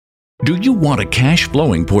Do you want a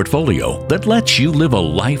cash-flowing portfolio that lets you live a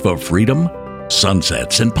life of freedom?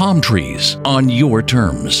 Sunsets and palm trees on your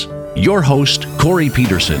terms. Your host, Corey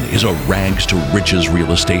Peterson, is a rags-to-riches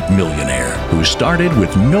real estate millionaire who started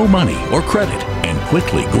with no money or credit and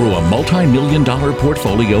quickly grew a multi-million-dollar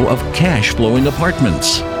portfolio of cash-flowing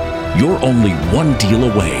apartments. You're only one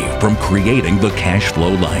deal away from creating the cash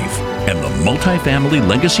flow life, and the Multifamily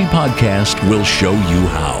Legacy Podcast will show you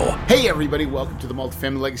how. Hey everybody, welcome to the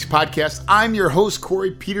Multifamily Legacy Podcast. I'm your host,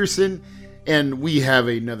 Corey Peterson, and we have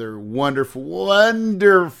another wonderful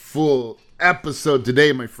episode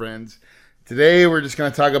today, my friends. Today we're just going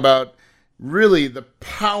to talk about really the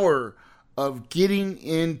power of getting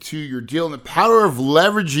into your deal and the power of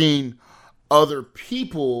leveraging other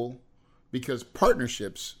people, because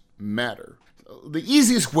partnerships matter. The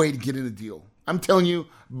easiest way to get in a deal, I'm telling you,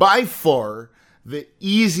 by far, the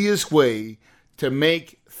easiest way to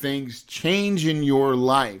make things change in your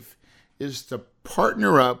life is to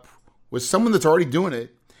partner up with someone that's already doing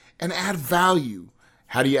it and add value.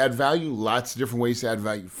 How do you add value? Lots of different ways to add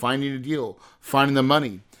value. Finding a deal, finding the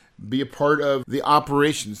money, be a part of the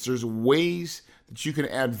operations. There's ways that you can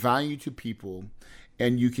add value to people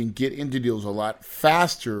and you can get into deals a lot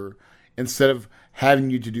faster instead of having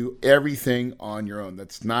you to do everything on your own.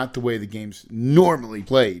 That's not the way the game's normally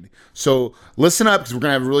played. So listen up, because we're going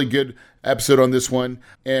to have a really good episode on this one.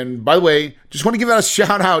 And by the way, just want to give out a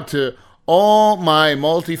shout out to all my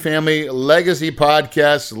Multifamily Legacy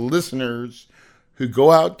Podcast listeners who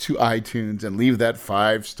go out to iTunes and leave that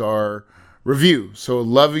 5-star review. So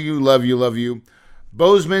love you, love you, love you.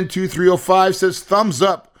 Bozeman2305 says, thumbs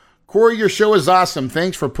up. Corey, your show is awesome.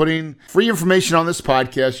 Thanks for putting free information on this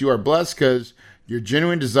podcast. You are blessed because your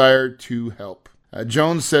genuine desire to help.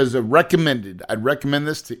 Jones says, recommended. I'd recommend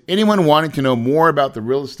this to anyone wanting to know more about the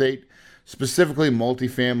real estate, specifically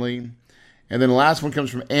multifamily. And then the last one comes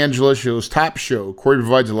from Angela. Show's top show. Corey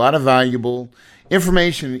provides a lot of valuable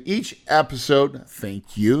information in each episode.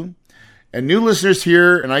 Thank you. And new listeners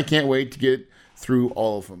here, and I can't wait to get through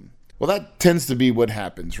all of them. Well, that tends to be what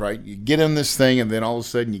happens, right? You get in this thing, and then all of a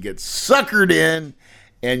sudden you get suckered in,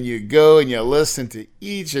 and you go and you listen to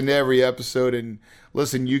each and every episode. And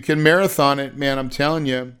listen, you can marathon it, man. I'm telling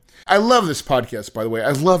you. I love this podcast, by the way.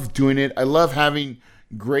 I love doing it. I love having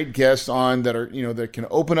great guests on that are, that can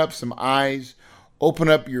open up some eyes, open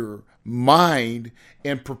up your mind,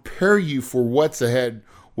 and prepare you for what's ahead,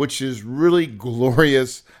 which is really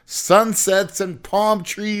glorious sunsets and palm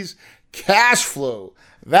trees, cash flow.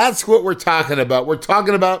 That's what we're talking about. We're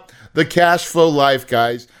talking about the cash flow life,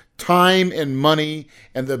 guys. Time and money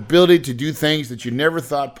and the ability to do things that you never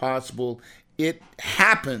thought possible. It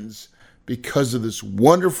happens because of this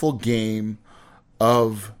wonderful game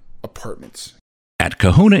of apartments. At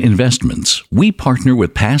Kahuna Investments, we partner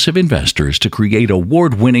with passive investors to create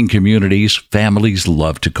award-winning communities families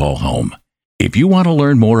love to call home. If you want to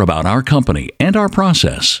learn more about our company and our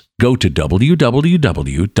process, go to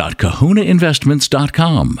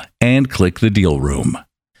www.kahunainvestments.com and click the deal room.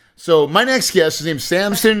 So my next guest, his name's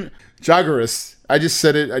Samson Jagaris. I just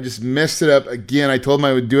said it. I just messed it up again. I told him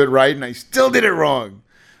I would do it right, and I still did it wrong.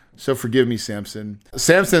 So forgive me, Samson.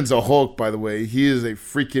 Samson's a Hulk, by the way. He is a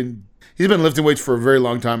freaking... He's been lifting weights for a very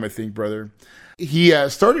long time, I think, brother. He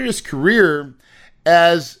started his career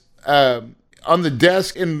as on the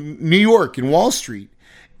desk in New York, in Wall Street.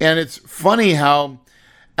 And it's funny how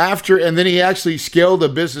and then he actually scaled a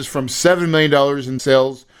business from $7 million in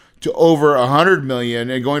sales to over $100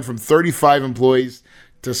 million, and going from 35 employees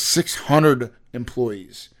to 600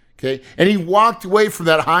 employees. Okay. And he walked away from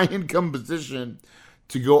that high income position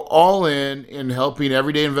to go all in helping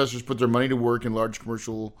everyday investors put their money to work in large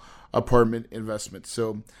commercial apartment investments.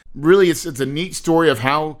 So really it's a neat story of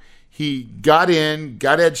how he got in,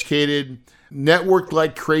 got educated, networked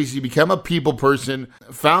like crazy, became a people person,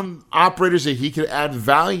 found operators that he could add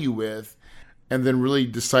value with, and then really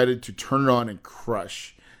decided to turn it on and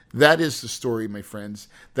crush. That is the story, my friends.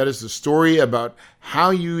 That is the story about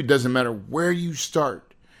how it doesn't matter where you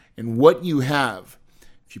start and what you have.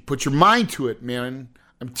 If you put your mind to it, man,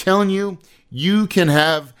 I'm telling you, you can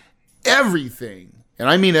have everything, and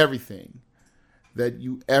I mean everything, that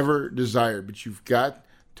you ever desired. But you've got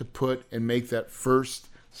to put and make that first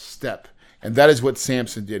step. And that is what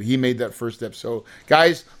Samson did. He made that first step. So,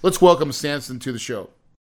 guys, let's welcome Samson to the show.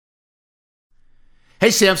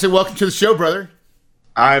 Hey, Samson, welcome to the show, brother.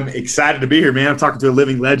 I'm excited to be here, man. I'm talking to a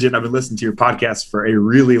living legend. I've been listening to your podcast for a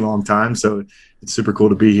really long time, so it's super cool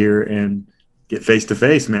to be here and get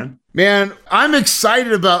face-to-face, man. Man, I'm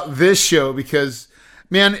excited about this show because,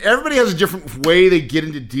 man, everybody has a different way they get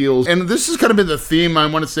into deals. And this has kind of been the theme, I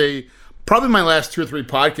want to say, probably my last 2 or 3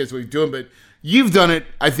 podcasts we've doing, but you've done it,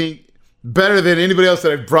 I think, better than anybody else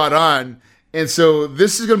that I've brought on. And so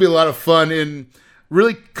this is going to be a lot of fun, and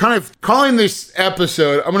really kind of calling this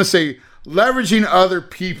episode, I'm going to say leveraging other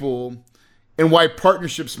people and why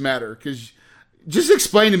partnerships matter. Because just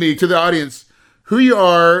explain to me, to the audience, who you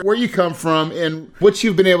are, where you come from, and what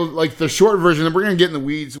you've been able to, like the short version, and we're going to get in the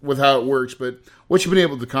weeds with how it works, but what you've been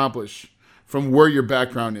able to accomplish from where your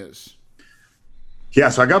background is. Yeah,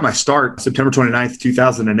 so I got my start September 29th,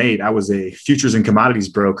 2008. I was a futures and commodities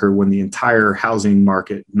broker when the entire housing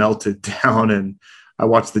market melted down, and I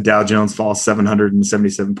watched the Dow Jones fall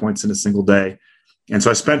 777 points in a single day. And so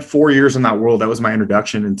I spent 4 years in that world. That was my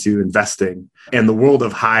introduction into investing and the world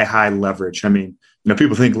of high leverage. I mean,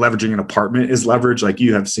 people think leveraging an apartment is leverage. Like,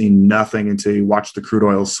 you have seen nothing until you watch the crude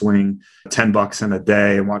oil swing $10 in a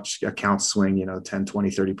day and watch accounts swing, 10, 20,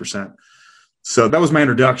 30%. So that was my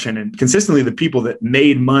introduction. And consistently, the people that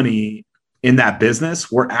made money in that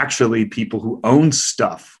business were actually people who owned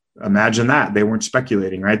stuff. Imagine that. They weren't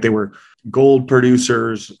speculating, right? They were gold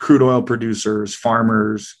producers, crude oil producers,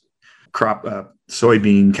 farmers, crop,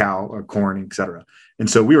 soybean, cow, or corn, et cetera. And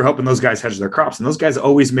so we were helping those guys hedge their crops. And those guys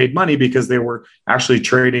always made money because they were actually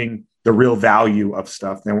trading the real value of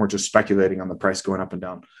stuff. They weren't just speculating on the price going up and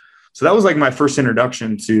down. So that was like my first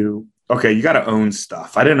introduction to, okay, you got to own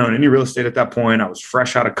stuff. I didn't own any real estate at that point. I was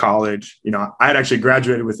fresh out of college. I had actually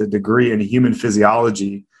graduated with a degree in human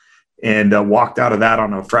physiology and walked out of that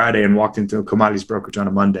on a Friday and walked into a commodities brokerage on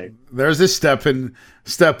a Monday. There's this step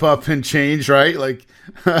up and change, right? Like,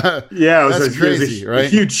 yeah, it was crazy, right? A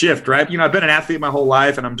huge shift, right? I've been an athlete my whole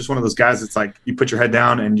life, and I'm just one of those guys that's like, you put your head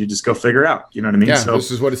down and you just go figure it out. You know what I mean? Yeah, so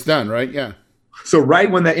this is what it's done, right? Yeah. So right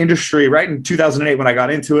in 2008, when I got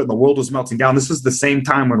into it and the world was melting down, this was the same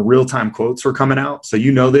time when real-time quotes were coming out. So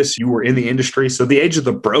this, you were in the industry. So the age of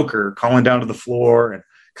the broker calling down to the floor and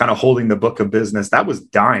kind of holding the book of business, that was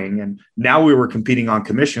dying. And now we were competing on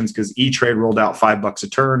commissions because E-Trade rolled out $5 a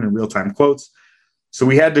turn and real-time quotes. So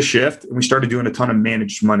we had to shift, and we started doing a ton of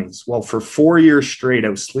managed monies. Well, for 4 years straight, I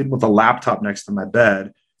was sleeping with a laptop next to my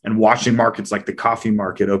bed and watching markets like the coffee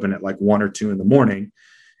market open at like 1 or 2 in the morning.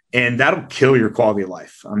 And that'll kill your quality of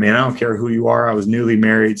life. I mean, I don't care who you are. I was newly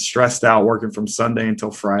married, stressed out, working from Sunday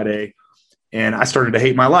until Friday. And I started to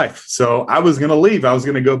hate my life. So I was going to leave. I was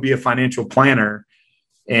going to go be a financial planner.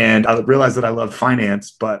 And I realized that I loved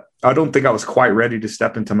finance, but I don't think I was quite ready to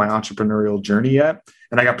step into my entrepreneurial journey yet.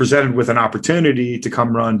 And I got presented with an opportunity to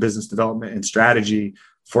come run business development and strategy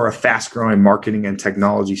for a fast-growing marketing and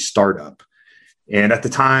technology startup. And at the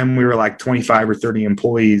time, we were like 25 or 30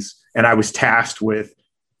 employees, and I was tasked with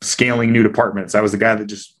scaling new departments. I was the guy that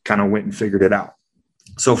just kind of went and figured it out.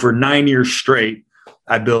 So for 9 years straight,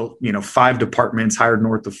 I built, 5 departments, hired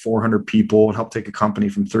north of 400 people, and helped take a company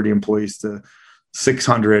from 30 employees to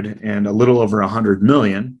 600 and a little over 100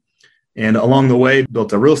 million. And along the way,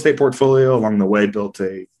 built a real estate portfolio. Along the way, built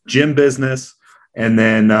a gym business. And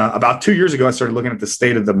then about 2 years ago, I started looking at the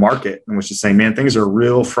state of the market and was just saying, man, things are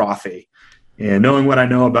real frothy. And knowing what I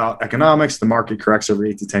know about economics, the market corrects every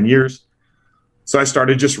 8 to 10 years. So I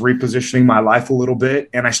started just repositioning my life a little bit.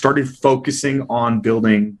 And I started focusing on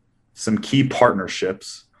building some key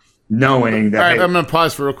partnerships, knowing that. All right, I'm going to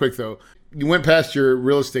pause for real quick, though. You went past your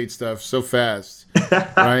real estate stuff so fast,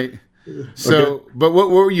 right? So, okay. But what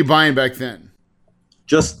were you buying back then?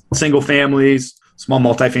 Just single families, small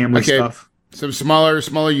multifamily stuff. Some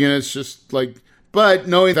smaller units, just like, but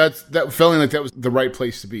knowing that feeling like that was the right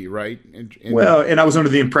place to be, right? And I was under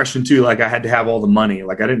the impression too, like I had to have all the money.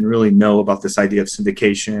 Like I didn't really know about this idea of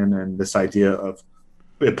syndication and this idea of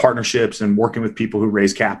partnerships and working with people who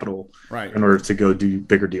raise capital in order to go do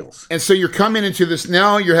bigger deals. And so you're coming into this,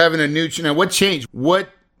 now you're having a new, now what changed? What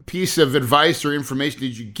piece of advice or information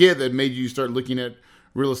did you get that made you start looking at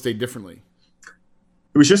real estate differently?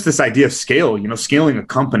 It was just this idea of scale, scaling a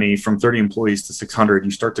company from 30 employees to 600,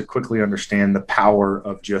 you start to quickly understand the power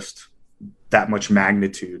of just that much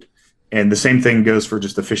magnitude. And the same thing goes for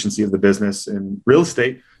just efficiency of the business and real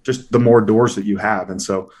estate, just the more doors that you have. And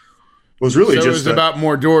so it was really about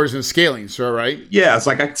more doors and scaling. So, right. Yeah. It's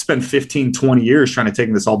like I could spend 15, 20 years trying to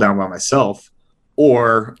take this all down by myself,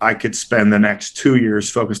 or I could spend the next 2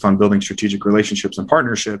 years focused on building strategic relationships and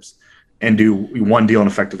partnerships and do one deal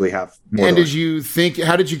and effectively have more. And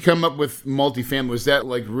how did you come up with multifamily? Was that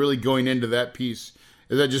like really going into that piece?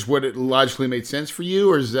 Is that just what it logically made sense for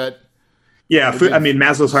you? Or is that? Yeah.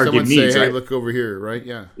 Maslow's hierarchy of needs. Hey, look over here, right?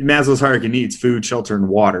 Yeah. Maslow's hierarchy of needs: food, shelter, and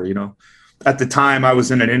water, At the time, I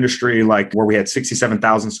was in an industry like where we had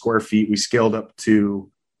 67,000 square feet. We scaled up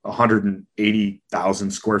to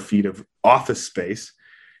 180,000 square feet of office space.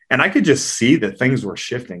 And I could just see that things were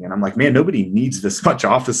shifting. And I'm like, man, nobody needs this much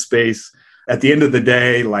office space. At the end of the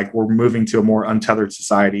day, like we're moving to a more untethered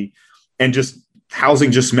society. And just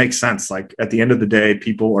housing just makes sense. Like at the end of the day,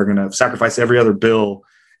 people are going to sacrifice every other bill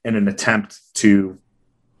in an attempt to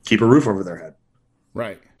keep a roof over their head.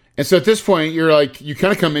 Right. And so at this point, you're like, you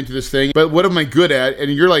kind of come into this thing, but what am I good at?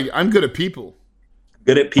 And you're like, I'm good at people.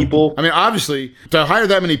 Good at people. I mean, obviously, to hire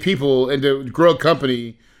that many people and to grow a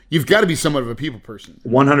company, you've got to be somewhat of a people person.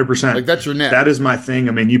 100%. Like that's your net. That is my thing.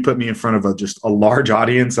 I mean, you put me in front of just a large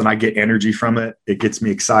audience and I get energy from it. It gets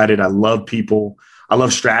me excited. I love people. I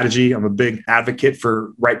love strategy. I'm a big advocate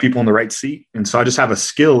for right people in the right seat. And so I just have a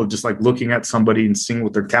skill of just like looking at somebody and seeing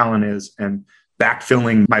what their talent is and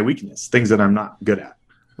backfilling my weakness, things that I'm not good at.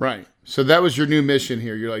 Right. So that was your new mission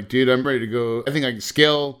here. You're like, dude, I'm ready to go. I think I can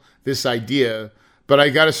scale this idea, but I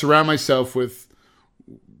got to surround myself with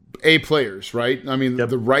A players, right? I mean,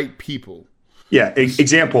 the right people. Yeah.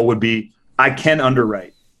 Example would be, I can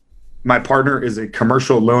underwrite. My partner is a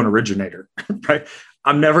commercial loan originator, right?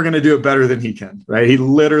 I'm never going to do it better than he can, right? He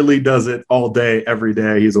literally does it all day, every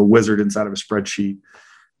day. He's a wizard inside of a spreadsheet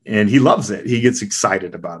and he loves it. He gets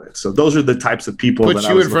excited about it. So those are the types of people that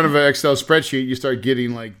you in front of an Excel spreadsheet, you start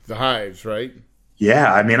getting like the hives, right?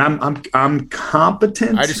 Yeah. I mean, I'm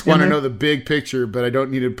competent. I just want to know the big picture, but I don't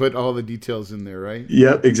need to put all the details in there, right?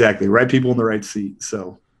 Yep, exactly. Right people in the right seat.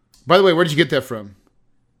 So, by the way, where did you get that from?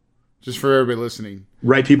 Just for everybody listening.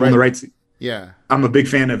 Right people in the right seat. Yeah. I'm a big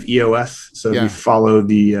fan of EOS. So if you follow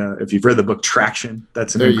if you've read the book Traction,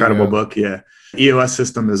 that's an incredible book. Yeah. EOS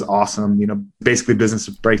system is awesome. You know, basically business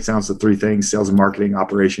breaks down to three things: sales and marketing,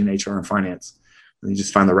 operation, HR, and finance. And you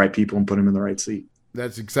just find the right people and put them in the right seat.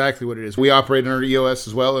 That's exactly what it is. We operate under EOS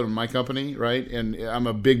as well in my company, right? And I'm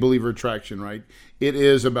a big believer of Traction, right? It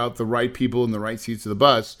is about the right people in the right seats of the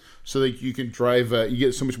bus so that you can drive, you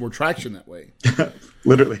get so much more traction that way.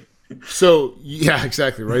 Literally. So, yeah,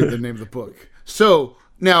 exactly, right? The name of the book. So,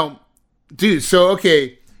 now, dude,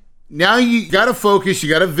 okay, now you got to focus, you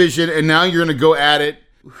got a vision, and now you're going to go at it.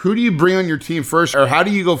 Who do you bring on your team first, or how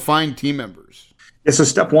do you go find team members? Yeah, so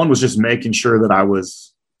step one was just making sure that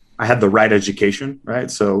I had the right education, right?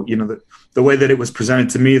 So, you know, the way that it was presented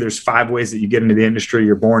to me, there's 5 ways that you get into the industry.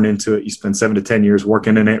 You're born into it. You spend 7 to 10 years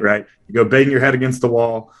working in it, right? You go bang your head against the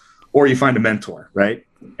wall, or you find a mentor, right?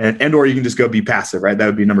 And or you can just go be passive, right? That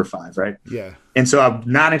would be number 5, right? Yeah. And so I'm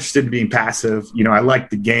not interested in being passive. You know, I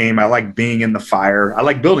like the game. I like being in the fire. I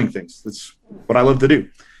like building things. That's what I love to do.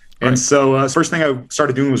 Right. And so first thing I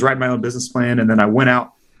started doing was writing my own business plan. And then I went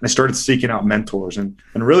out and I started seeking out mentors. And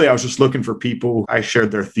really, I was just looking for people. I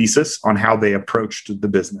shared their thesis on how they approached the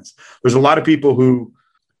business. There's a lot of people who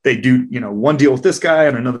they do, you know, one deal with this guy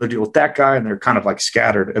and another deal with that guy, and they're kind of like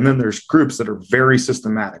scattered. And then there's groups that are very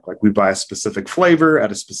systematic. Like we buy a specific flavor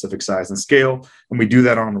at a specific size and scale, and we do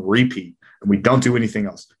that on repeat, and we don't do anything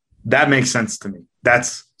else. That makes sense to me.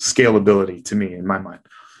 That's scalability to me in my mind.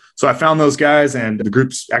 So I found those guys, and the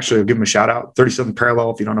groups, actually, I'll give them a shout out. 37 Parallel,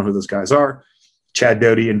 if you don't know who those guys are. Chad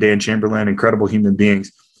Doty and Dan Chamberlain, incredible human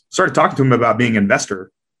beings. Started talking to them about being an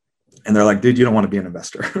investor. And they're like, dude, you don't want to be an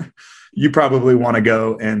investor. You probably want to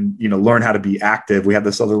go and, you know, learn how to be active. We have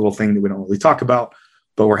this other little thing that we don't really talk about,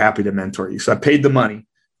 but we're happy to mentor you. So I paid the money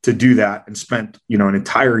to do that and spent, you know, an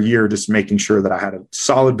entire year just making sure that I had a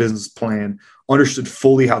solid business plan, understood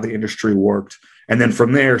fully how the industry worked. And then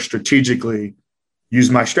from there, strategically use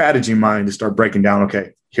my strategy mind to start breaking down,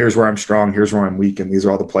 okay, here's where I'm strong, here's where I'm weak, and these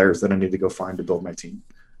are all the players that I need to go find to build my team.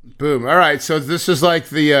 Boom. All right. So this is like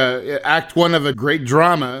the act one of a great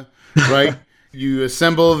drama, right? You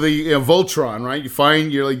assemble the Voltron, right?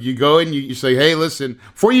 You go and you say, hey, listen,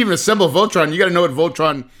 before you even assemble Voltron, you got to know what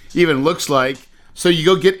Voltron even looks like. So you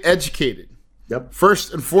go get educated. Yep.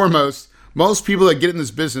 First and foremost, most people that get in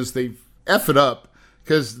this business, they F it up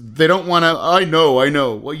because they don't want to, I know.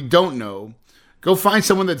 Well, you don't know. Go find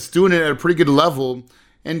someone that's doing it at a pretty good level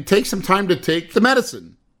and take some time to take the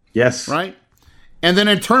medicine. Yes. Right? And then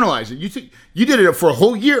internalize it. You did it for a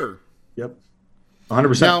whole year. Yep.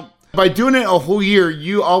 100%. Now, by doing it a whole year,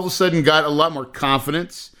 you all of a sudden got a lot more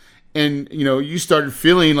confidence and, you know, you started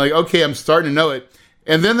feeling like, okay, I'm starting to know it.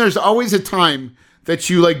 And then there's always a time that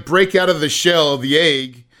you like break out of the shell of the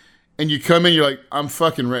egg and you come in, you're like, I'm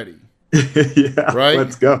fucking ready. Yeah. Right?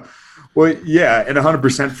 Let's go. Well, yeah. And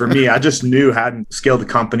 100% for me, I just knew hadn't scaled a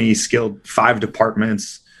company, scaled 5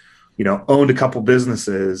 departments, you know, owned a couple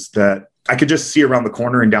businesses that I could just see around the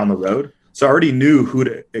corner and down the road. So I already knew who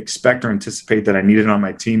to expect or anticipate that I needed on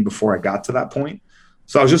my team before I got to that point.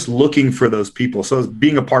 So I was just looking for those people. So as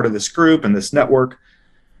being a part of this group and this network,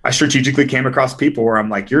 I strategically came across people where I'm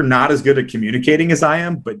like, you're not as good at communicating as I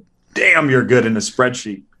am, but damn, you're good in a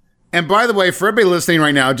spreadsheet. And by the way, for everybody listening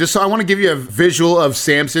right now, just so I want to give you a visual of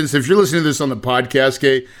Samson. So if you're listening to this on the podcast,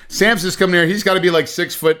 okay, Samson's coming here. He's got to be like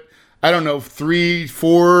 6 foot I don't know, 3,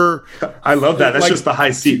 4. I love that. That's like just the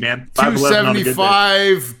high seat, man. 5'11" on a good day.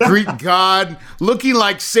 275, Greek god, looking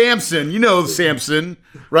like Samson. You know Samson,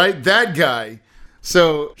 right? That guy.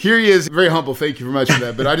 So here he is, very humble. Thank you very much for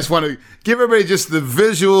that. But I just want to give everybody just the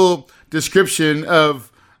visual description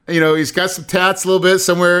of, he's got some tats a little bit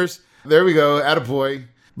somewheres. There we go, attaboy.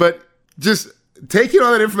 But just taking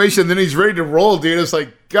all that information, then he's ready to roll, dude. It's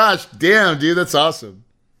like, gosh damn, dude, that's awesome.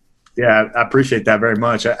 Yeah, I appreciate that very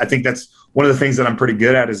much. I think that's one of the things that I'm pretty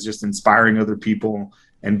good at is just inspiring other people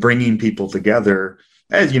and bringing people together.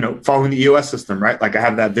 As following the EOS system, right? Like I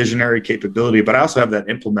have that visionary capability, but I also have that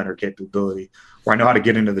implementer capability where I know how to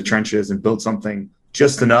get into the trenches and build something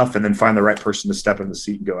just enough and then find the right person to step in the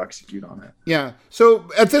seat and go execute on it. Yeah. So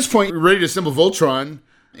at this point, we're ready to assemble Voltron.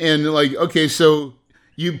 And okay, so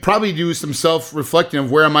you probably do some self-reflecting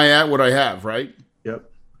of where am I at, what I have, right?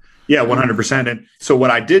 Yep. Yeah, 100%. And so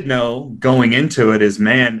what I did know going into it is,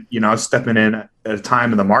 man, I was stepping in at a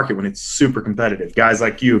time in the market when it's super competitive. Guys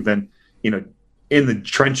like you have been, in the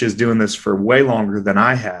trenches doing this for way longer than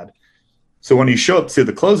I had. So when you show up to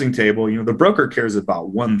the closing table, the broker cares about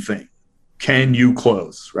one thing. Can you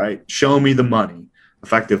close, right? Show me the money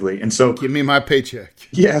effectively. And so give me my paycheck.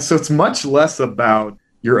 Yeah. So it's much less about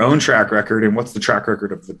your own track record and what's the track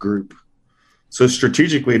record of the group. So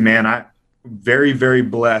strategically, man, I'm very, very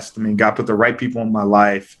blessed. I mean, God put the right people in my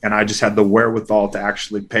life and I just had the wherewithal to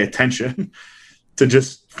actually pay attention to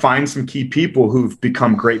just find some key people who've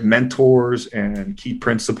become great mentors and key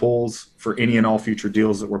principals for any and all future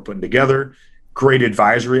deals that we're putting together. Great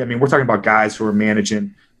advisory. I mean, we're talking about guys who are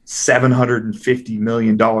managing $750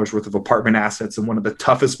 million worth of apartment assets in one of the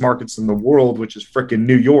toughest markets in the world, which is freaking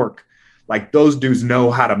New York. Like those dudes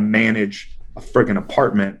know how to manage a freaking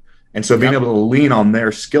apartment. And so being able to lean on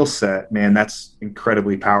their skill set, man, that's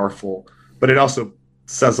incredibly powerful. But it also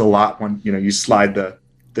says a lot when, you slide the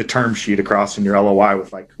term sheet across in your LOI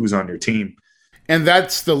with like who's on your team. And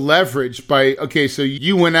that's the leverage so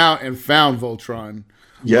you went out and found Voltron.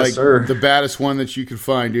 Yes, sir. The baddest one that you could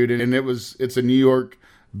find, dude. And it's a New York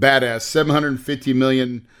badass, $750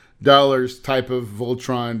 million type of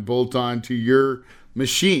Voltron bolt on to your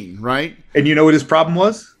machine, right? And you know what his problem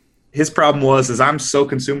was? His problem was I'm so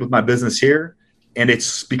consumed with my business here and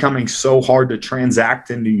it's becoming so hard to transact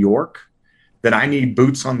in New York that I need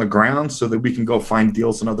boots on the ground so that we can go find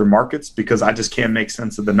deals in other markets because I just can't make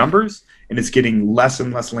sense of the numbers and it's getting less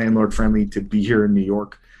and less landlord friendly to be here in New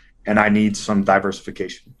York and I need some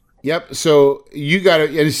diversification. Yep. So you got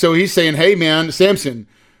to, and so he's saying, hey man, Samson,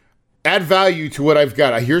 add value to what I've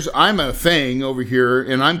got. I'm a thing over here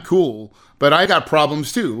and I'm cool, but I got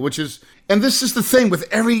problems too, and this is the thing with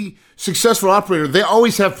every successful operator, they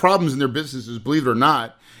always have problems in their businesses, believe it or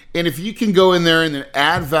not. And if you can go in there and then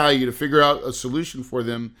add value to figure out a solution for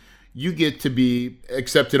them, you get to be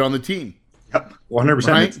accepted on the team. Yep, 100%.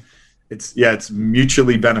 Right? It's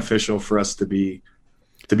mutually beneficial for us to be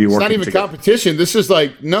working together. It's not even competition. This is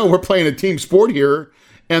like, no, we're playing a team sport here.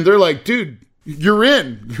 And they're like, dude, you're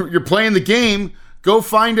in. You're playing the game. Go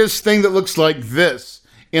find us thing that looks like this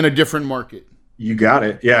in a different market. You got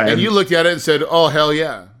it. Yeah. And you looked at it and said, oh, hell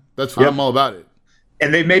yeah. That's what I'm all about it.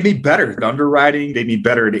 And they made me better at underwriting. They made me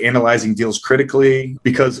better at analyzing deals critically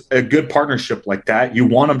because a good partnership like that, you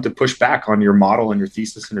want them to push back on your model and your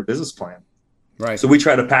thesis and your business plan. Right. So we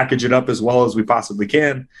try to package it up as well as we possibly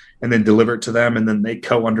can and then deliver it to them. And then they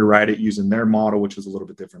co-underwrite it using their model, which is a little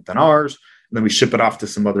bit different than ours. And then we ship it off to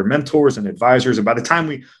some other mentors and advisors. And by the time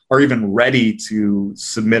we are even ready to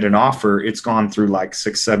submit an offer, it's gone through like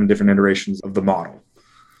 6-7 different iterations of the model.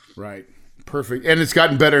 Right. Perfect. And it's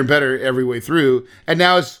gotten better and better every way through. And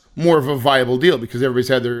now it's more of a viable deal because everybody's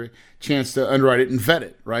had their chance to underwrite it and vet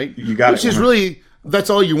it, right? You got Which is really, that's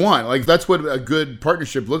all you want. Like, that's what a good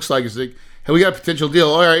partnership looks like. Is like, hey, we got a potential deal.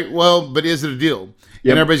 All right, well, but is it a deal?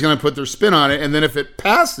 Yep. And everybody's going to put their spin on it. And then if it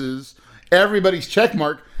passes everybody's check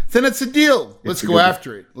mark, then it's a deal. Let's go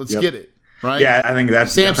after it. Let's get it, right? Yeah, I think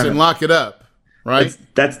that's Samson, lock it up, right?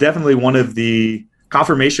 That's definitely one of the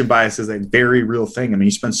confirmation bias is a very real thing. I mean,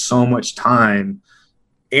 you spend so much time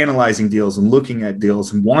analyzing deals and looking at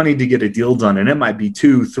deals and wanting to get a deal done. And it might be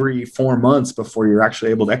 2, 3, 4 months before you're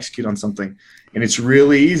actually able to execute on something. And it's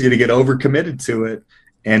really easy to get overcommitted to it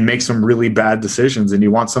and make some really bad decisions. And you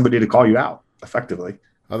want somebody to call you out effectively.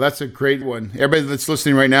 Oh, that's a great one. Everybody that's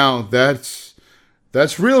listening right now, that's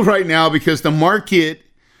real right now because the market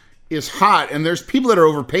is hot and there's people that are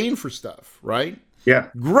overpaying for stuff, right? Yeah.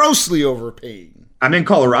 Grossly overpaying. I'm in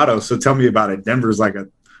Colorado, so tell me about it. Denver's like a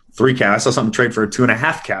 3 cap. I saw something trade for a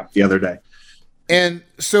 2.5 cap the other day. And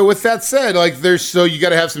so with that said, like so you got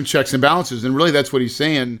to have some checks and balances. And really that's what he's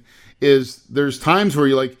saying is there's times where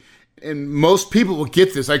you're like, And most people will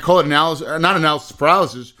get this. I call it analysis, not analysis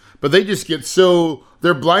paralysis, but they just get so,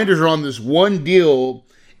 their blinders are on this one deal.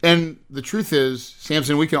 And the truth is,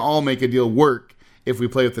 Samson, we can all make a deal work if we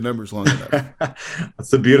play with the numbers long enough. That's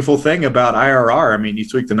the beautiful thing about IRR. I mean, you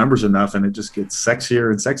tweak the numbers enough and it just gets sexier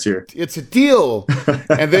and sexier. It's a deal.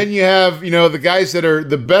 And then you have, the guys that are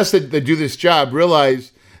the best that do this job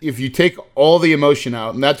realize if you take all the emotion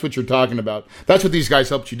out, and that's what you're talking about, that's what these guys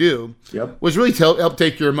helped you do, was really to help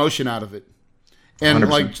take your emotion out of it. And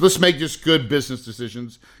 100%. let's make just good business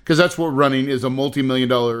decisions, because that's what running is, a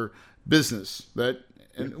multi-million-dollar business.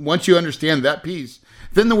 And once you understand that piece,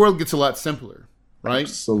 then the world gets a lot simpler, right?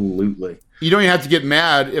 Absolutely. You don't even have to get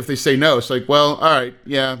mad if they say no. It's like, well, all right,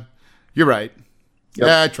 yeah, you're right. Yep.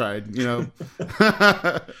 Yeah, I tried, Exactly.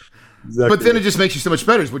 But then it just makes you so much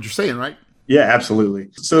better is what you're saying, right? Yeah, absolutely.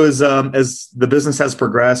 So as the business has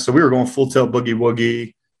progressed, so we were going full tilt boogie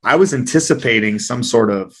woogie. I was anticipating some sort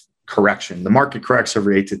of correction. The market corrects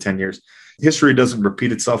every 8 to 10 years. History doesn't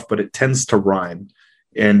repeat itself, but it tends to rhyme.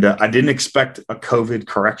 And I didn't expect a COVID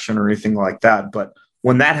correction or anything like that. But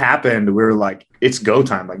when that happened, we were like, it's go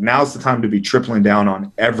time. Like, now's the time to be tripling down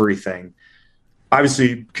on everything.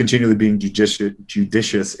 Obviously, continually being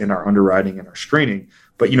judicious in our underwriting and our screening.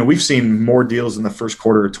 But, we've seen more deals in the first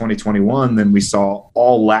quarter of 2021 than we saw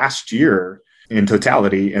all last year in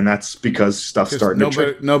totality. And that's because stuff's starting to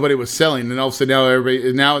trade. Nobody was selling. And all of a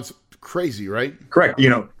sudden now it's crazy, right? Correct.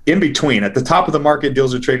 In between, at the top of the market,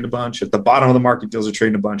 deals are trading a bunch. At the bottom of the market, deals are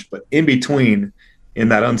trading a bunch. But in between, in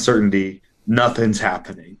that uncertainty, nothing's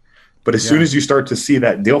happening. But as soon as you start to see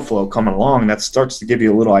that deal flow coming along, that starts to give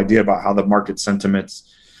you a little idea about how the market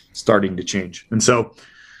sentiment's starting to change. And so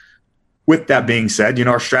with that being said,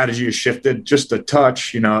 our strategy has shifted just a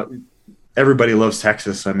touch. Everybody loves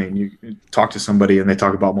Texas. I mean, you talk to somebody and they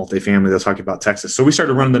talk about multifamily, they'll talk about Texas. So we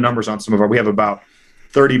started running the numbers on we have about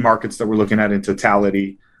 30 markets that we're looking at in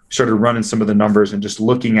totality. We started running some of the numbers and just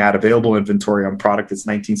looking at available inventory on product that's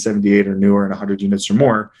 1978 or newer and 100 units or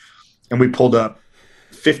more. And we pulled up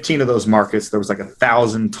 15 of those markets. There was like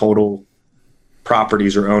 1,000 total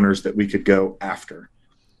properties or owners that we could go after.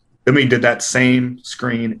 Then we did that same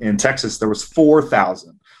screen in Texas. There was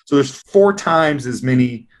 4,000. So there's 4 times as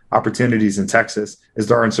many opportunities in Texas as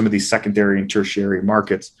there are in some of these secondary and tertiary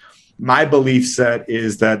markets. My belief set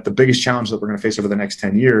is that the biggest challenge that we're going to face over the next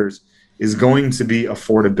 10 years is going to be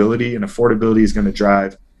affordability, and affordability is going to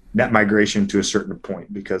drive net migration to a certain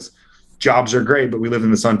point, because jobs are great, but we live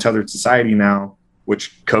in this untethered society now,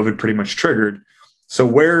 which COVID pretty much triggered. So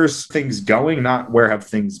where's things going, not where have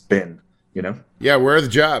things been, Yeah, where are the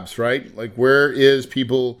jobs, right? Like, where is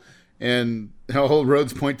people, and all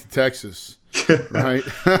roads point to Texas, right?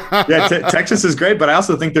 Texas is great, but I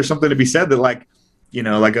also think there's something to be said that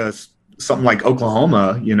something like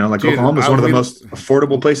Oklahoma, Oklahoma is one of the most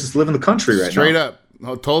affordable places to live in the country right now. Straight up.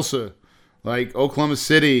 Tulsa, like Oklahoma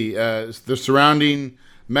City, the surrounding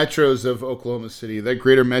metros of Oklahoma City. That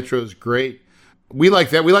greater metro is great. We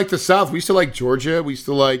like that. We like the South. We still like Georgia. We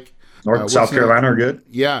still like South Carolina are good.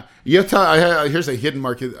 Yeah. Utah, here's a hidden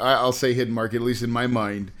market. I'll say hidden market, at least in my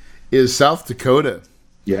mind, is South Dakota.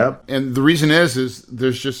 Yep. And the reason is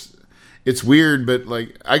there's just, it's weird, but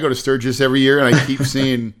like, I go to Sturgis every year and I keep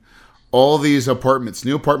seeing all these new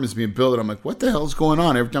apartments being built. And I'm like, what the hell's going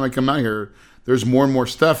on? Every time I come out here, there's more and more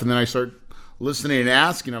stuff. And then I start listening and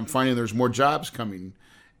asking, I'm finding there's more jobs coming.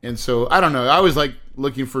 And so, I don't know. I always like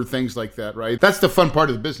looking for things like that, right? That's the fun part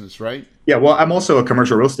of the business, right? Yeah, well, I'm also a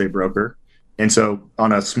commercial real estate broker. And so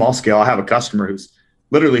on a small scale, I have a customer who's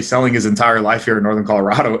literally selling his entire life here in Northern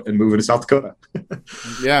Colorado and moving to South Dakota.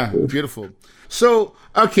 Yeah, beautiful. So,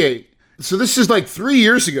 okay. So this is like 3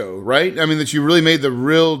 years ago, right? I mean, that you really made the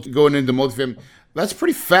real going into multifamily. That's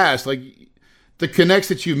pretty fast. Like, the connects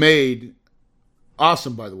that you made,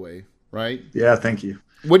 awesome, by the way, right? Yeah, thank you.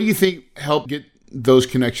 What do you think helped get those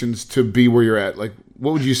connections to be where you're at? Like,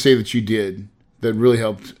 what would you say that you did that really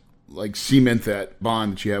helped, like, cement that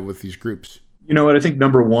bond that you have with these groups? You know what? I think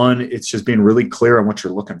number one, it's just being really clear on what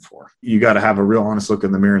you're looking for. You got to have a real honest look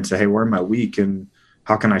in the mirror and say, hey, where am I weak and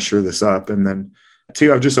how can I shore this up? And then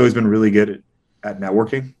two, I've just always been really good at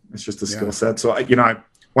networking. It's just a skill set. So,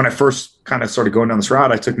 when I first kind of started going down this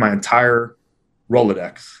route, I took my entire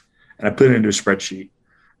Rolodex and I put it into a spreadsheet.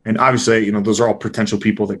 And obviously, those are all potential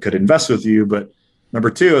people that could invest with you. But number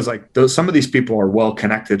two is like, some of these people are well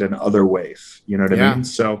connected in other ways. You know what I mean?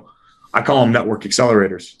 So I call them network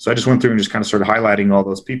accelerators. So I just went through and just kind of started highlighting all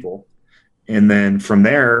those people. And then from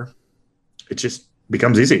there, it just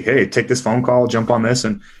becomes easy. Hey, take this phone call, jump on this.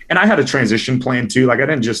 And I had a transition plan too. Like, I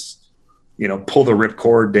didn't just, pull the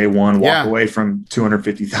ripcord day one, walk away from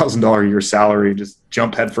 $250,000 a year salary, just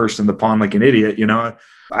jump headfirst in the pond like an idiot.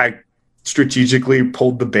 I strategically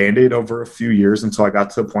pulled the Band-Aid over a few years until I got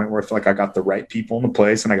to the point where I feel like I got the right people in the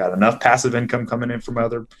place and I got enough passive income coming in from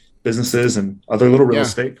other businesses and other little real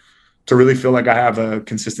estate to really feel like I have a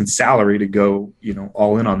consistent salary to go,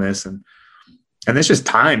 all in on this. And it's just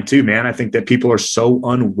time too, man. I think that people are so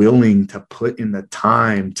unwilling to put in the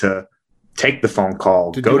time to take the phone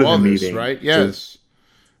call, to go to the meeting. Right? Yes.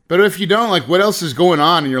 But if you don't, like, what else is going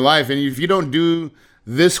on in your life? And if you don't do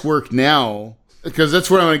this work now, because that's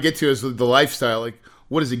what I want to get to is the lifestyle. Like,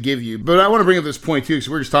 what does it give you? But I want to bring up this point too, because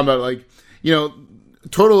we're just talking about, like,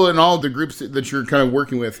 total in all the groups that you're kind of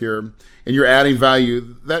working with here, and you're adding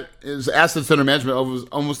value. That is assets under management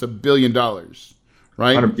of almost $1 billion,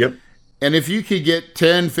 right? Yep. And if you could get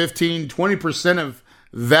 10, 15, 20% of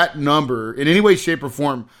that number in any way, shape, or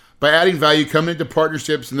form by adding value, coming into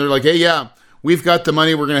partnerships, and they're like, hey, yeah, we've got the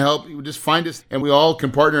money, we're going to help you, just find us, and we all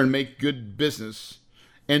can partner and make good business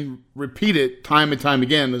and repeat it time and time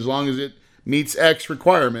again, as long as it meets X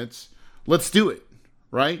requirements, let's do it,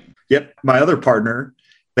 right? Yep. My other partner,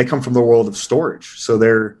 they come from the world of storage. So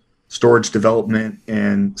they're storage development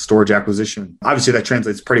and storage acquisition. Obviously, that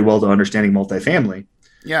translates pretty well to understanding multifamily.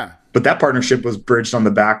 Yeah. But that partnership was bridged on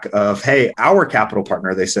the back of, hey, our capital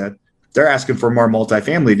partner, they said, they're asking for more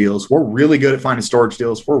multifamily deals. We're really good at finding storage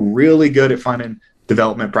deals. We're really good at finding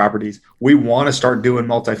development properties. We want to start doing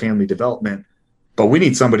multifamily development, but we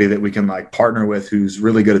need somebody that we can partner with who's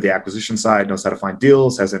really good at the acquisition side, knows how to find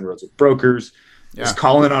deals, has inroads with brokers, is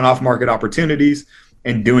calling on off-market opportunities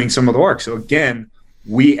and doing some of the work. So again,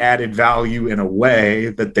 we added value in a way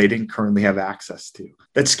that they didn't currently have access to.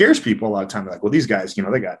 That scares people a lot of time. They're like, well, these guys,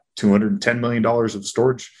 they got $210 million of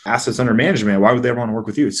storage assets under management. Why would they want to work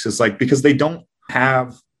with you? It's just because they don't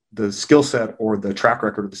have the skill set or the track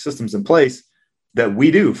record of the systems in place that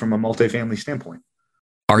we do from a multifamily standpoint.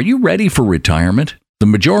 Are you ready for retirement? The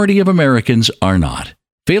majority of Americans are not.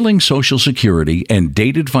 Failing Social Security and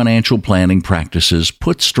dated financial planning practices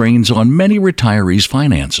put strains on many retirees'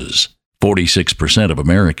 finances. 46% of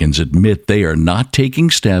Americans admit they are not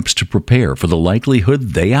taking steps to prepare for the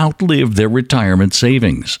likelihood they outlive their retirement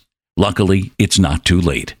savings. Luckily, it's not too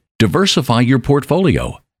late. Diversify your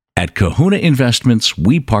portfolio. At Kahuna Investments,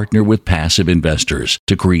 we partner with passive investors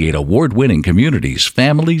to create award-winning communities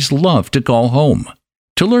families love to call home.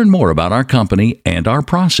 To learn more about our company and our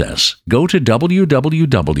process, go to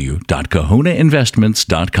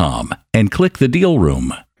www.kahunainvestments.com and click the deal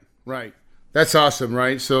room. Right. That's awesome,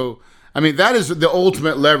 right? So, that is the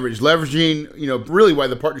ultimate leveraging, really why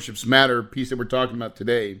the partnerships matter piece that we're talking about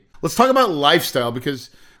today. Let's talk about lifestyle, because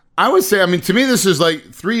I would say, to me, this is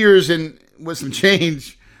like 3 years in with some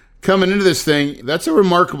change coming into this thing. That's a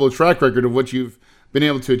remarkable track record of what you've been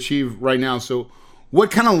able to achieve right now. So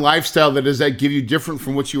what kind of lifestyle does that give you different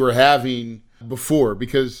from what you were having before?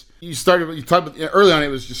 Because you talked about early on, it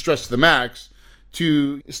was just stress to the max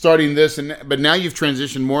to starting this, but now you've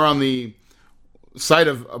transitioned more on the side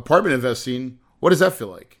of apartment investing. What does that feel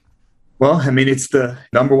like? Well, it's the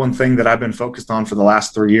number one thing that I've been focused on for the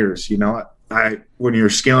last 3 years. When you're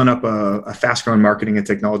scaling up a fast growing marketing and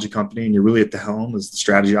technology company and you're really at the helm as the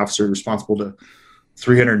strategy officer responsible to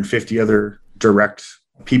 350 other direct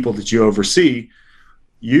people that you oversee,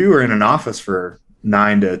 you are in an office for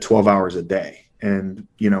 9 to 12 hours a day. And,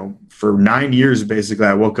 for 9 years, basically,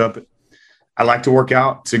 I woke up, I like to work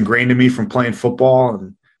out. It's ingrained in me from playing football.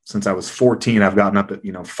 And since I was 14, I've gotten up at,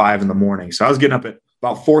 5 in the morning. So I was getting up at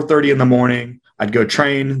about 4:30 in the morning. I'd go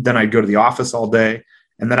train, then I'd go to the office all day.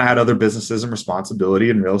 And then I had other businesses and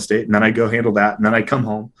responsibility in real estate. And then I'd go handle that. And then I'd come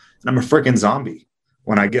home and I'm a freaking zombie.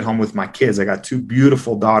 When I get home with my kids, I got 2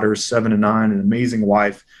 beautiful daughters, 7 and 9, an amazing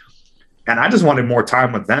wife. And I just wanted more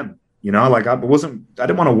time with them. I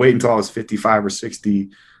didn't want to wait until I was 55 or 60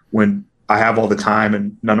 when I have all the time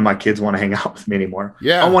and none of my kids want to hang out with me anymore.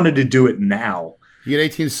 Yeah. I wanted to do it now. You get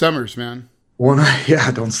 18 summers, man. Well,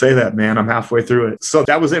 don't say that, man. I'm halfway through it. So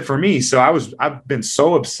that was it for me. So I've been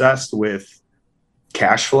so obsessed with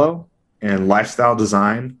cash flow and lifestyle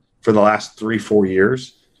design for the last 3-4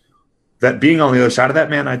 years that being on the other side of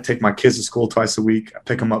that, man, I take my kids to school twice a week. I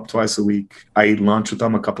pick them up twice a week. I eat lunch with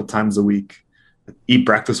them a couple times a week. I eat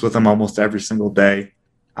breakfast with them almost every single day.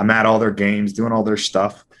 I'm at all their games, doing all their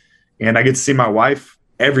stuff. And I get to see my wife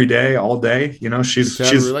every day, all day. She's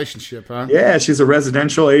a relationship, huh? Yeah, she's a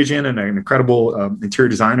residential agent and an incredible interior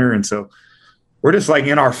designer. And so we're just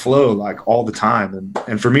in our flow, all the time.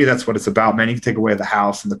 And for me, that's what it's about, man. You can take away the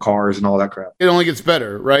house and the cars and all that crap. It only gets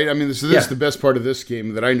better, right? This is the best part of this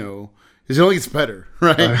game that I know is it only gets better,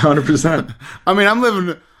 right? 100%. I'm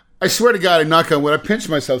living, I swear to God, I knock on wood. I pinch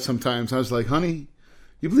myself sometimes. I was like, honey,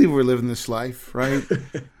 you believe we're living this life, right?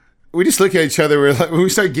 we just look at each other. We're like, when we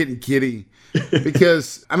start getting giddy,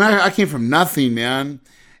 because I came from nothing, man,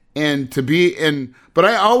 but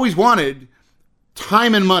I always wanted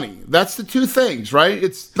time and money. That's the two things, right?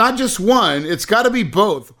 It's not just one. It's got to be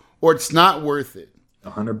both, or it's not worth it.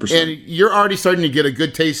 100%. And you're already starting to get a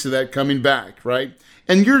good taste of that coming back, right?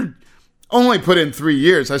 And you're only put in 3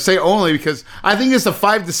 years. I say only because I think it's a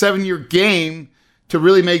 5 to 7 year game to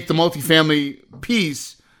really make the multifamily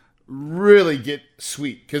piece really get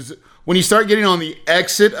sweet. Because when you start getting on the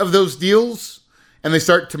exit of those deals and they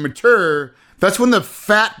start to mature, that's when the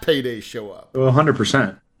fat paydays show up.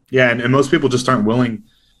 100%. Yeah, and most people just aren't willing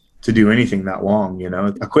to do anything that long, you know.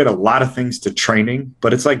 I equate a lot of things to training,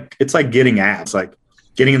 but it's like getting abs, like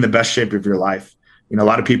getting in the best shape of your life. You know, a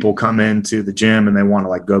lot of people come into the gym and they want to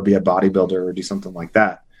like go be a bodybuilder or do something like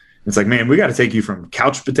that. It's like, man, we got to take you from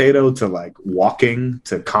couch potato to like walking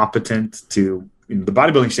to competent to, you know, the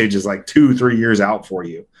bodybuilding stage is like 2-3 years out for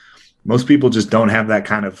you. Most people just don't have that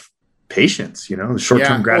kind of patience, you know, the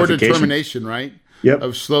short-term gratification. Or determination, right? Yep.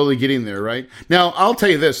 Of slowly getting there, right? Now, I'll tell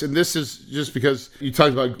you this, and this is just because you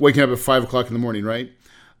talked about waking up at 5 o'clock in the morning, right?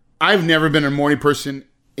 I've never been a morning person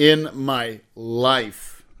in my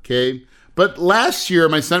life, okay? But last year,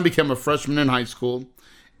 my son became a freshman in high school,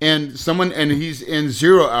 and he's in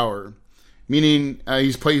 0 hour, meaning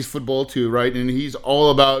he plays football too, right? And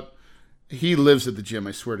he lives at the gym,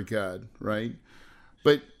 I swear to God, right?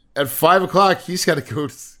 But at 5 o'clock, he's got to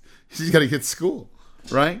get to school,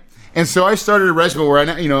 right? And so I started a regimen where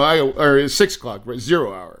or 6 o'clock, right?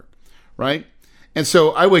 0 hour, right? And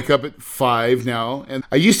so I wake up at 5 now, and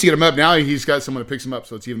I used to get him up. Now he's got someone that picks him up,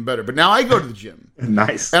 so it's even better. But now I go to the gym.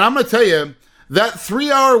 Nice. And I'm going to tell you, that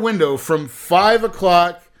 3 hour window from 5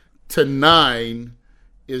 o'clock to 9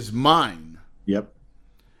 is mine. Yep.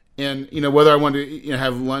 And, you know, whether I want to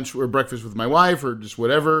have lunch or breakfast with my wife or just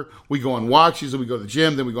whatever, we go on walks. Usually we go to the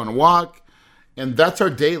gym, then we go on a walk. And that's our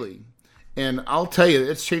daily. And I'll tell you,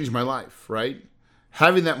 it's changed my life, right?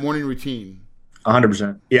 Having that morning routine.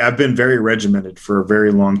 100%. Yeah, I've been very regimented for a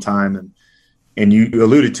very long time. And you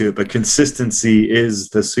alluded to it, but consistency is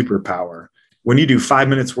the superpower. When you do 5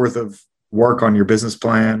 minutes worth of work on your business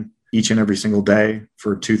plan each and every single day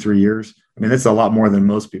for 2-3 years, I mean, that's a lot more than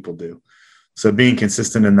most people do. So being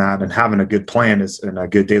consistent in that and having a good plan and a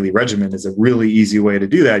good daily regimen is a really easy way to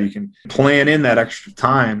do that. You can plan in that extra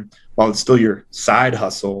time while it's still your side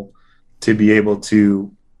hustle to be able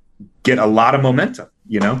to get a lot of momentum,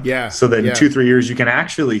 you know? Yeah. So that in 2-3 years, you can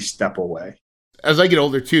actually step away. As I get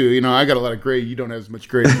older too, you know, I got a lot of gray. You don't have as much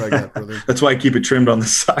gray as I got, brother. That's why I keep it trimmed on the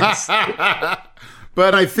sides.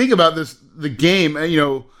 But I think about the game, you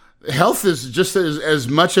know, health is just as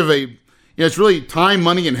much of it's really time,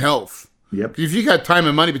 money, and health. Yep. If you got time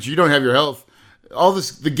and money, but you don't have your health,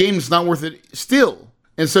 the game's not worth it still.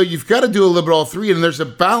 And so you've got to do a little bit of all three, and there's a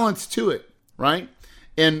balance to it, right?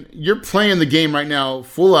 And you're playing the game right now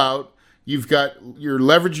full out. You're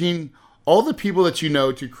leveraging all the people that you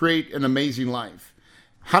know to create an amazing life.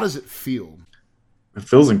 How does it feel? It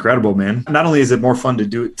feels incredible, man. Not only is it more fun to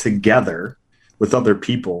do it together with other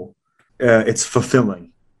people, it's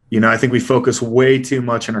fulfilling. You know, I think we focus way too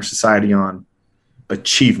much in our society on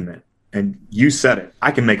achievement. And you said it.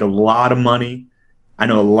 I can make a lot of money. I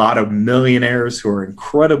know a lot of millionaires who are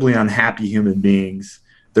incredibly unhappy human beings.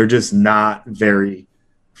 They're just not very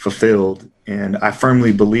fulfilled. And I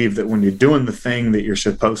firmly believe that when you're doing the thing that you're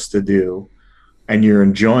supposed to do and you're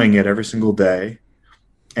enjoying it every single day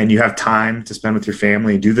and you have time to spend with your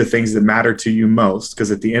family and do the things that matter to you most,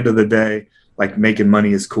 because at the end of the day, like making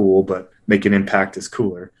money is cool, but making impact is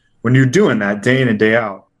cooler. When you're doing that day in and day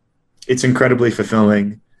out, it's incredibly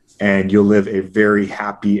fulfilling. And you'll live a very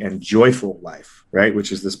happy and joyful life, right?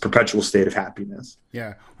 Which is this perpetual state of happiness.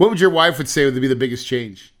 Yeah. What would your wife say would be the biggest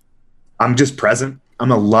change? I'm just present.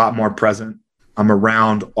 I'm a lot more present. I'm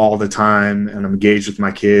around all the time and I'm engaged with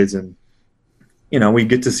my kids. And, you know, we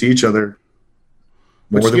get to see each other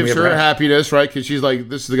more Which than gives we ever her have. happiness, right? Because she's like,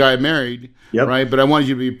 this is the guy I married, Yep. right? But I wanted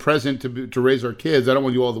you to be present to raise our kids. I don't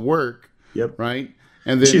want you to do all the work, Yep. right?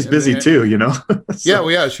 And then, She's busy too, you know? So- Yeah,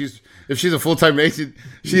 well, yeah. If she's a full-time agent,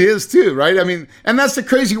 she is too, right? I mean, and that's the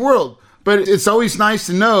crazy world. But it's always nice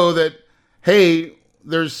to know that, hey,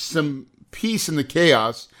 there's some peace in the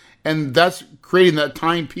chaos, and that's creating that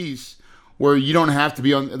time piece where you don't have to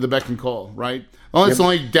be on the beck and call, right? That's the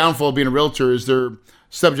only downfall of being a realtor is they're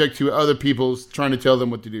subject to other people's trying to tell them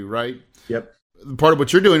what to do, right? Yep. Part of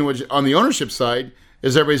what you're doing, which on the ownership side,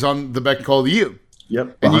 is everybody's on the beck and call to you.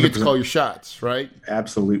 Yep. And you get to 100%. call your shots, right?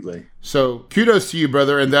 Absolutely. So kudos to you,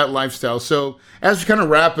 brother, and that lifestyle. So as we kind of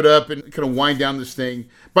wrap it up and kind of wind down this thing,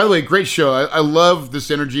 by the way, great show. I love this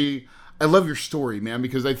energy. I love your story, man,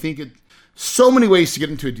 because I think it's so many ways to get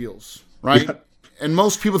into deals, right? Yeah. And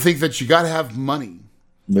most people think that you got to have money.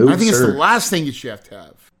 No, I think sir. it's the last thing that you have to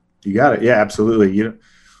have. You got it. Yeah, absolutely.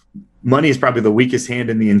 Money is probably the weakest hand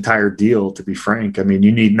in the entire deal, to be frank. I mean,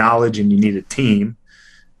 you need knowledge and you need a team,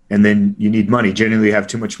 and then you need money. Generally, you have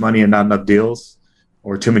too much money and not enough deals,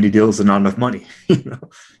 or too many deals and not enough money.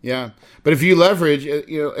 Yeah. But if you leverage,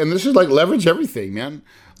 and this is like leverage everything, man.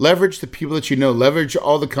 Leverage the people that you know. Leverage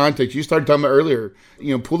all the context. You started talking about earlier,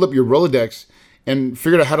 pulled up your Rolodex and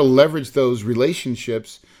figured out how to leverage those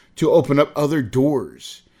relationships to open up other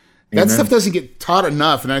doors. That stuff doesn't get taught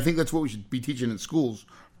enough, and I think that's what we should be teaching in schools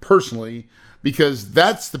personally, because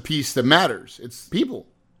that's the piece that matters. It's people.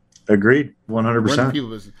 Agreed, 100%. We're in the people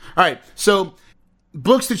business. All right, so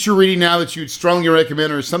books that you're reading now that you'd strongly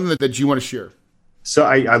recommend, or something that you want to share? So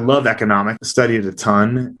I love economics. I study it a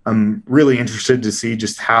ton. I'm really interested to see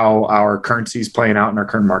just how our currency is playing out in our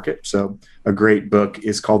current market. So a great book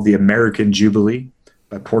is called The American Jubilee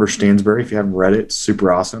by Porter Stansberry. If you haven't read it, it's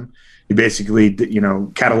super awesome. He basically,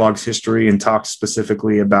 catalogs history and talks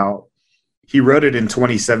specifically about, he wrote it in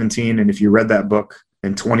 2017. And if you read that book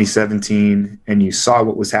in 2017 and you saw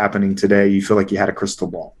what was happening today, you feel like you had a crystal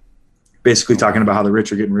ball. Basically talking about how the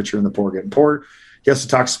rich are getting richer and the poor are getting poorer. He also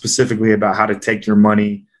talks specifically about how to take your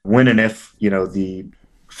money when and if, the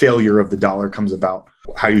failure of the dollar comes about,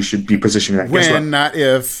 how you should be positioning that. When, not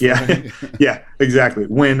if. Yeah, yeah, exactly.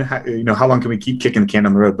 When, how long can we keep kicking the can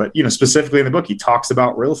down the road? But, specifically in the book, he talks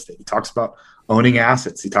about real estate. He talks about owning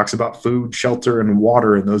assets. He talks about food, shelter, and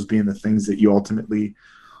water, and those being the things that you ultimately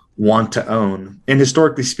want to own. And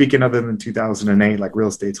historically speaking, other than 2008, like real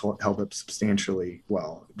estate's held up substantially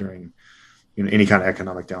well during any kind of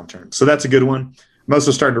economic downturn. So that's a good one. I'm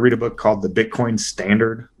also starting to read a book called The Bitcoin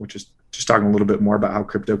Standard, which is just talking a little bit more about how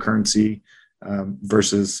cryptocurrency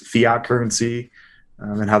versus fiat currency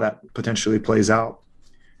and how that potentially plays out.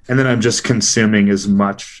 And then I'm just consuming as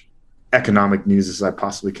much economic news as I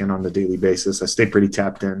possibly can on a daily basis. I stay pretty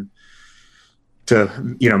tapped in to,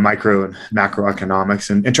 micro and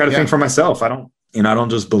macroeconomics and try to think for myself. I don't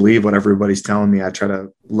just believe what everybody's telling me. I try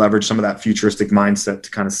to leverage some of that futuristic mindset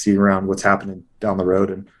to kind of see around what's happening down the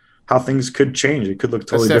road and how things could change. It could look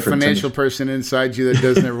totally different. That's that financial person inside you that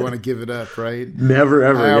doesn't ever want to give it up, right? Never,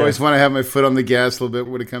 ever. I always want to have my foot on the gas a little bit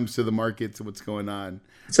when it comes to the market, to what's going on.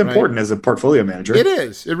 It's important as a portfolio manager. It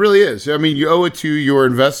is. It really is. I mean, you owe it to your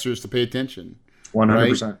investors to pay attention.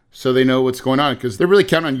 100%. Right? So they know what's going on, because they're really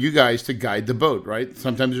counting on you guys to guide the boat, right?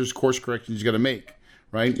 Sometimes there's course corrections you got to make,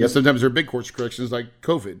 right? Yep. Sometimes there are big course corrections like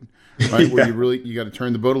COVID, right? Where you got to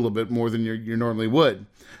turn the boat a little bit more than you normally would.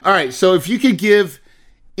 All right. So if you could give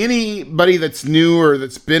anybody that's new or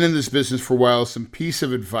that's been in this business for a while some piece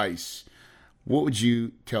of advice, what would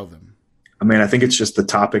you tell them? I mean, I think it's just the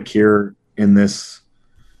topic here in this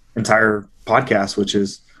entire podcast, which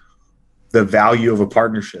is the value of a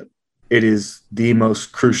partnership. It is the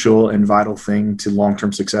most crucial and vital thing to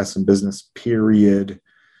long-term success in business, period.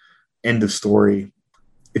 End of story.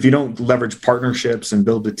 If you don't leverage partnerships and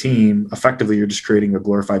build a team, effectively, you're just creating a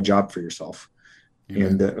glorified job for yourself.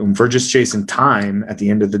 And if we're just chasing time at the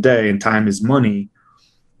end of the day, and time is money,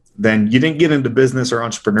 then you didn't get into business or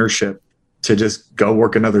entrepreneurship to just go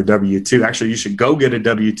work another W-2. Actually, you should go get a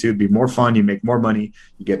W-2. It'd be more fun. You make more money.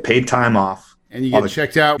 You get paid time off. And you get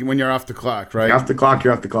checked out when you're off the clock, right? You're off the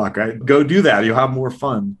clock, right? Go do that. You'll have more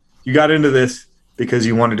fun. You got into this because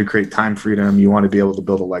you wanted to create time freedom. You want to be able to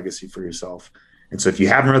build a legacy for yourself. And so if you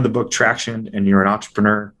haven't read the book Traction and you're an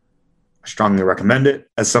entrepreneur, I strongly recommend it.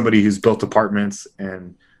 As somebody who's built apartments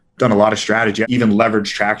and done a lot of strategy, even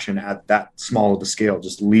leveraged Traction at that small of a scale,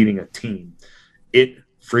 just leading a team, it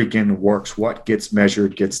freaking works. What gets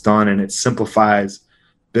measured gets done, and it simplifies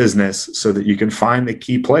business so that you can find the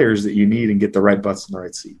key players that you need and get the right butts in the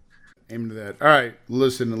right seat. Amen to that. All right.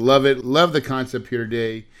 Listen, love it. Love the concept here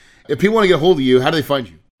today. If people want to get a hold of you, how do they find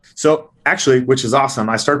you? So actually, which is awesome,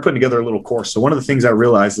 I started putting together a little course. So one of the things I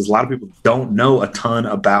realized is a lot of people don't know a ton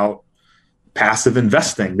about passive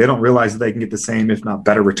investing. They don't realize that they can get the same, if not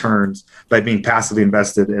better, returns by being passively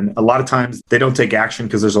invested. And a lot of times they don't take action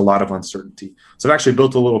because there's a lot of uncertainty. So I've actually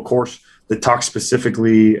built a little course that talks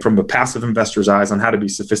specifically from a passive investor's eyes on how to be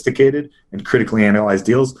sophisticated and critically analyze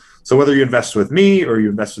deals. So whether you invest with me or you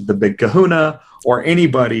invest with the Big Kahuna or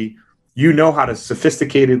anybody, you know how to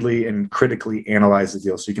sophisticatedly and critically analyze the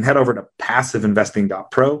deal. So you can head over to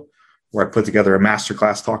passiveinvesting.pro, where I put together a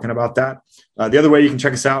masterclass talking about that. The other way you can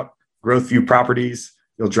check us out, Growth View Properties.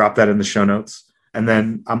 You'll drop that in the show notes. And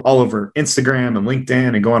then I'm all over Instagram and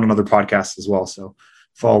LinkedIn and go on other podcasts as well. So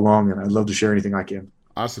follow along, and I'd love to share anything I can.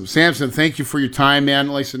 Awesome. Samson, thank you for your time, man.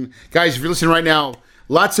 Listen, guys, if you're listening right now,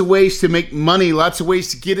 lots of ways to make money, lots of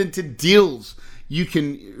ways to get into deals. You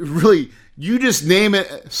can really You just name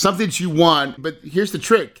it something that you want, but here's the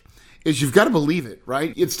trick, is you've got to believe it,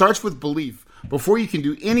 right? It starts with belief. Before you can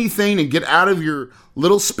do anything and get out of your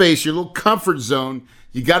little space, your little comfort zone,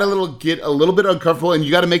 you got to get a little bit uncomfortable, and you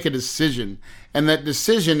got to make a decision. And that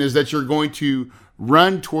decision is that you're going to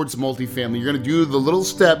run towards multifamily. You're going to do the little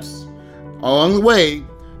steps along the way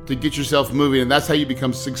to get yourself moving, and that's how you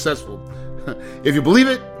become successful. If you believe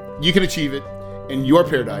it, you can achieve it, and your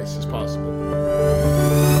paradise is possible.